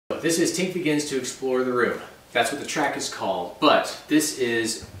This is Tink Begins to Explore the Room. That's what the track is called. But this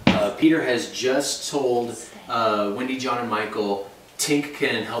is, Peter has just told Wendy, John, and Michael, Tink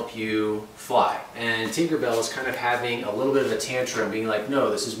can help you fly. And Tinkerbell is kind of having a little bit of a tantrum, being like,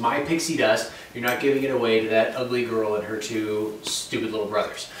 no, this is my pixie dust. You're not giving it away to that ugly girl and her two stupid little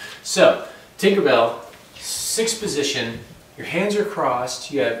brothers. So, Tinkerbell, 6th position, your hands are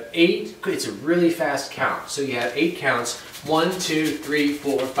crossed, you have 8, it's a really fast count. So you have 8 counts, 1, 2, 3,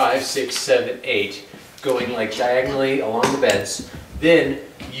 4, 5, 6, 7, 8, going like diagonally along the beds. Then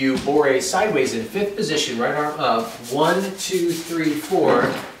you bore sideways in 5th position, right arm up, 1, 2, 3,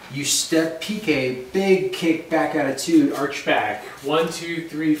 4. You step piqué, big kick, back attitude, arch back, 1, 2,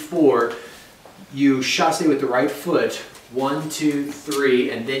 3, 4. You chasse with the right foot, 1, 2,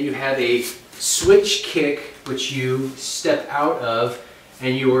 3, and then you have a switch kick, which you step out of,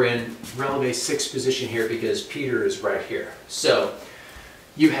 and you are in releve 6th position here because Peter is right here. So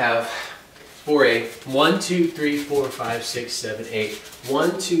you have for a 1, 2, 3, 4, 5, 6, 7, 8.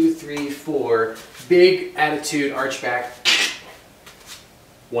 1, 2, 3, 4. Big attitude, arch back.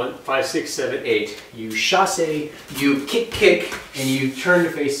 1, 5, 6, 7, 8. You chasse, you kick, and you turn to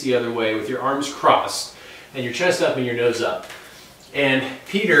face the other way with your arms crossed and your chest up and your nose up. And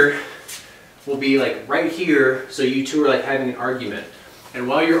Peter will be like right here, so you two are like having an argument. And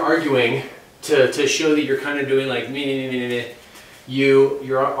while you're arguing, to show that you're kind of doing like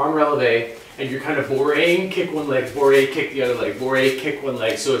you're on releve, and you're kind of bourrée, kick one leg, bourrée, kick the other leg, bourrée, kick one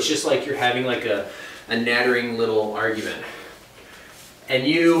leg. So it's just like you're having like a nattering little argument. And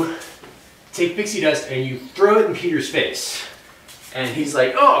you take pixie dust and you throw it in Peter's face. And he's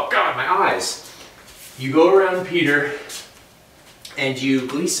like, oh God, my eyes. You go around Peter and you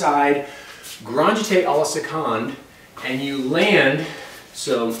glissade, grand jeté à la seconde, and you land,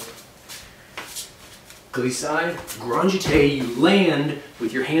 so glissade, grand jeté, you land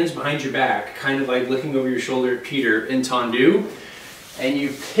with your hands behind your back, kind of like looking over your shoulder at Peter in tendu, and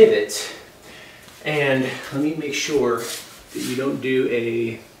you pivot. And let me make sure that you don't do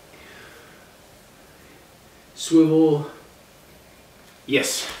a swivel.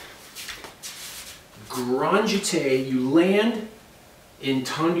 Yes. Grand jeté, you land in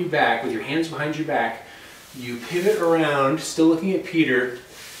tendu back with your hands behind your back. You pivot around, still looking at Peter,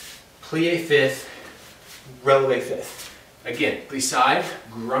 plie 5th, releve 5th. Again, glissade,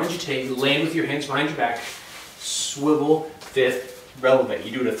 grand jeté, land with your hands behind your back, swivel 5th, releve.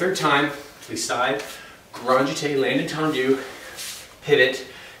 You do it a 3rd time, glissade, grand jeté, land in tendu, pivot,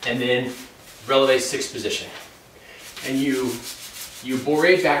 and then releve 6th position. And you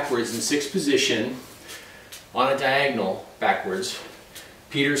bourrée backwards in 6th position on a diagonal backwards.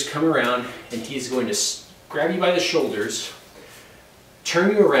 Peter's come around and he's going to grab you by the shoulders,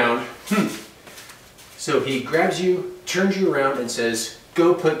 turn you around. So he grabs you, turns you around and says,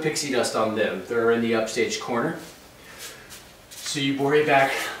 go put pixie dust on them. They're in the upstage corner. So you bourrée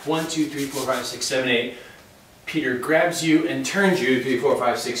back 1, 2, 3, 4, 5, 6, 7, 8. Peter grabs you and turns you 3, 4,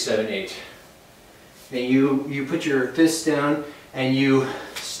 5, 6, 7, 8. And you put your fists down and you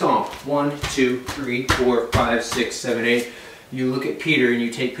stomp 1, 2, 3, 4, 5, 6, 7, 8. You look at Peter and you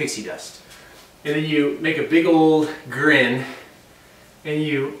take pixie dust. And then you make a big old grin and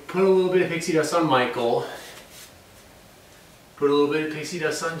you put a little bit of pixie dust on Michael, put a little bit of pixie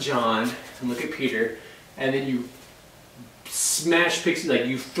dust on John, and look at Peter, and then you smash pixie, like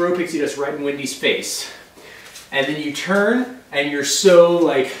you throw pixie dust right in Wendy's face. And then you turn and you're so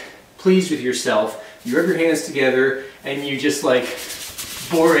like pleased with yourself. You rub your hands together and you just like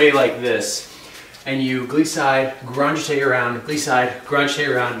bourrée like this. And you glissade, grand jeté around, glissade, grand jeté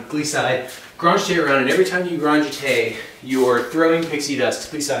around, glissade, grand jeté around, and every time you grand jeté, you're throwing pixie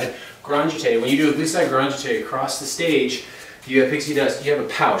dust, glissade, grand jeté. When you do a glissade, grand jeté across the stage, you have pixie dust, you have a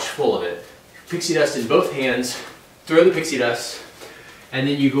pouch full of it. Pixie dust in both hands, throw the pixie dust, and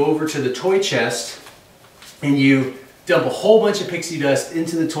then you go over to the toy chest, and you dump a whole bunch of pixie dust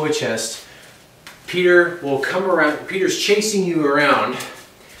into the toy chest. Peter will come around, Peter's chasing you around,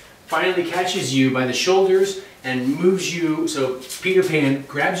 finally catches you by the shoulders and moves you, so Peter Pan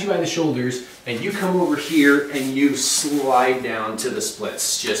grabs you by the shoulders and you come over here and you slide down to the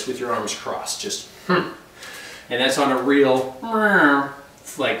splits just with your arms crossed, just and that's on a real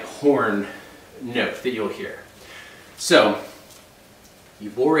like horn note that you'll hear. So you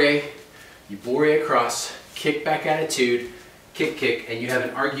bourrée across, kick back attitude, kick, and you have an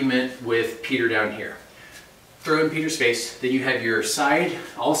argument with Peter down here. Throw in Peter's face, then you have your side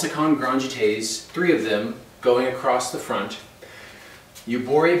à la seconde grand jetés, 3 of them, going across the front. You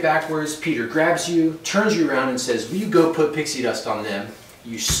bourrée backwards, Peter grabs you, turns you around and says, will you go put pixie dust on them?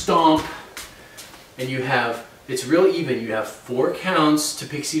 You stomp, and you have it's real even. You have 4 counts to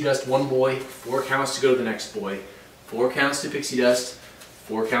pixie dust one boy, 4 counts to go to the next boy, 4 counts to pixie dust,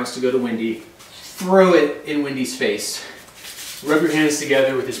 4 counts to go to Wendy. Throw it in Wendy's face. Rub your hands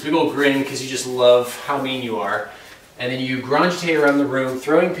together with this big old grin because you just love how mean you are. And then you grunge around the room,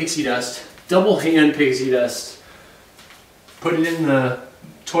 throwing pixie dust, double hand pixie dust. Put it in the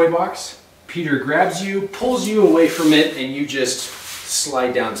toy box. Peter grabs you, pulls you away from it, and you just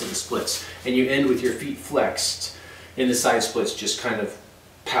slide down to the splits. And you end with your feet flexed in the side splits, just kind of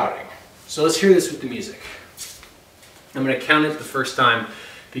pouting. So let's hear this with the music. I'm going to count it the first time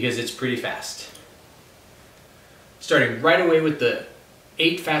because it's pretty fast. Starting right away with the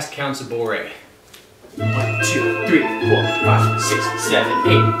 8 fast counts of Bourrée. 1, 2, 3, 4, 5, 6, 7,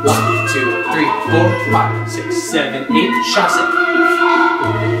 8. 1, 2, 3, 4, 5, 6, 7, 8. Chasse.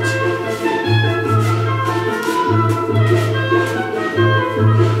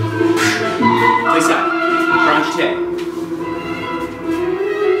 Play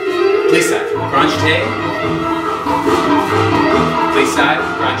side, grand jeté. Play side,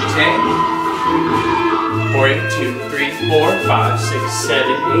 grand jeté. 4, 2, 3, 4, 5, 6,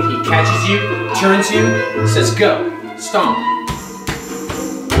 7, 8. He catches you, turns you, says go, stomp.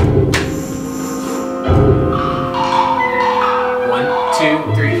 1,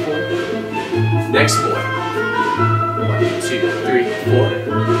 2, 3, 4. Next boy. 1, 2, 3, 4.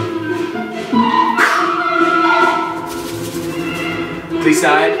 Plie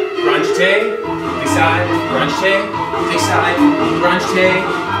side, grand jeté, plie side, grand jeté, plie side, grand jeté.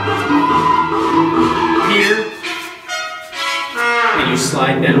 Peter, and you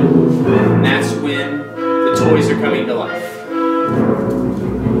slide down. And that's when the toys are coming to life.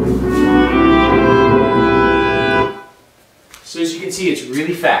 So as you can see, it's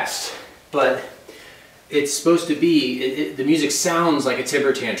really fast, but it's supposed to be, the music sounds like a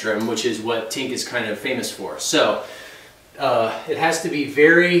temper tantrum, which is what Tink is kind of famous for. So it has to be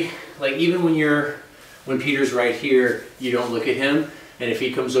very, like even when Peter's right here, you don't look at him. And if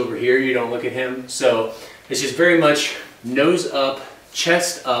he comes over here, you don't look at him. So it's just very much nose up,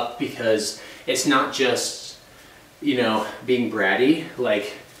 chest up, because it's not just, you know, being bratty.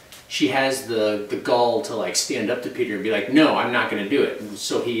 Like she has the gall to like stand up to Peter and be like, no, I'm not gonna do it. And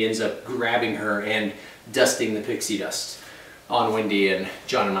so he ends up grabbing her and dusting the pixie dust on Wendy and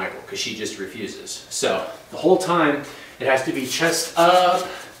John and Michael because she just refuses. So the whole time it has to be chest up,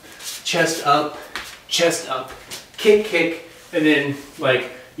 chest up, chest up, kick, kick. And then, like,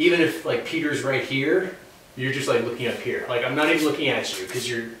 even if, like, Peter's right here, you're just, like, looking up here. Like, I'm not even looking at you because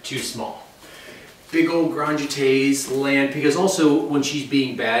you're too small. Big old grand jetés land, because also when she's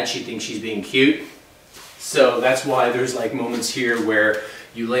being bad, she thinks she's being cute. So that's why there's, like, moments here where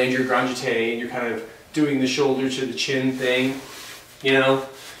you land your grand jeté and you're kind of doing the shoulder to the chin thing. You know?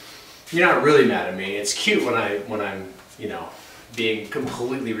 You're not really mad at me. It's cute when I'm, you know, being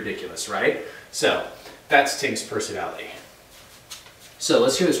completely ridiculous, right? So, that's Tink's personality. So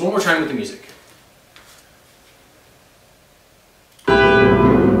let's hear this one more time with the music.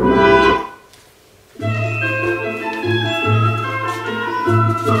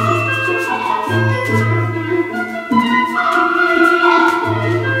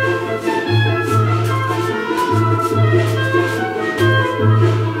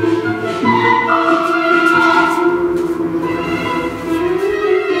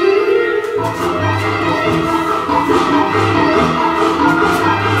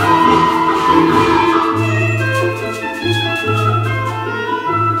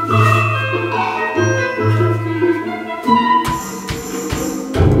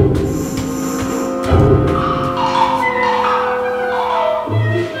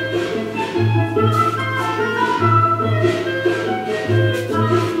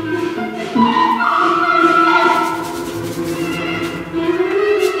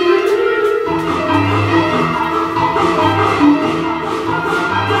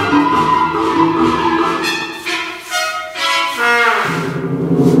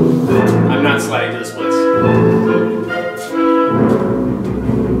 Sliding to the splits.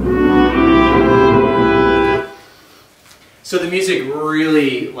 So the music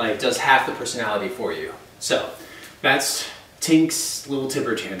really like does half the personality for you. So that's Tink's little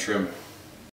temper tantrum.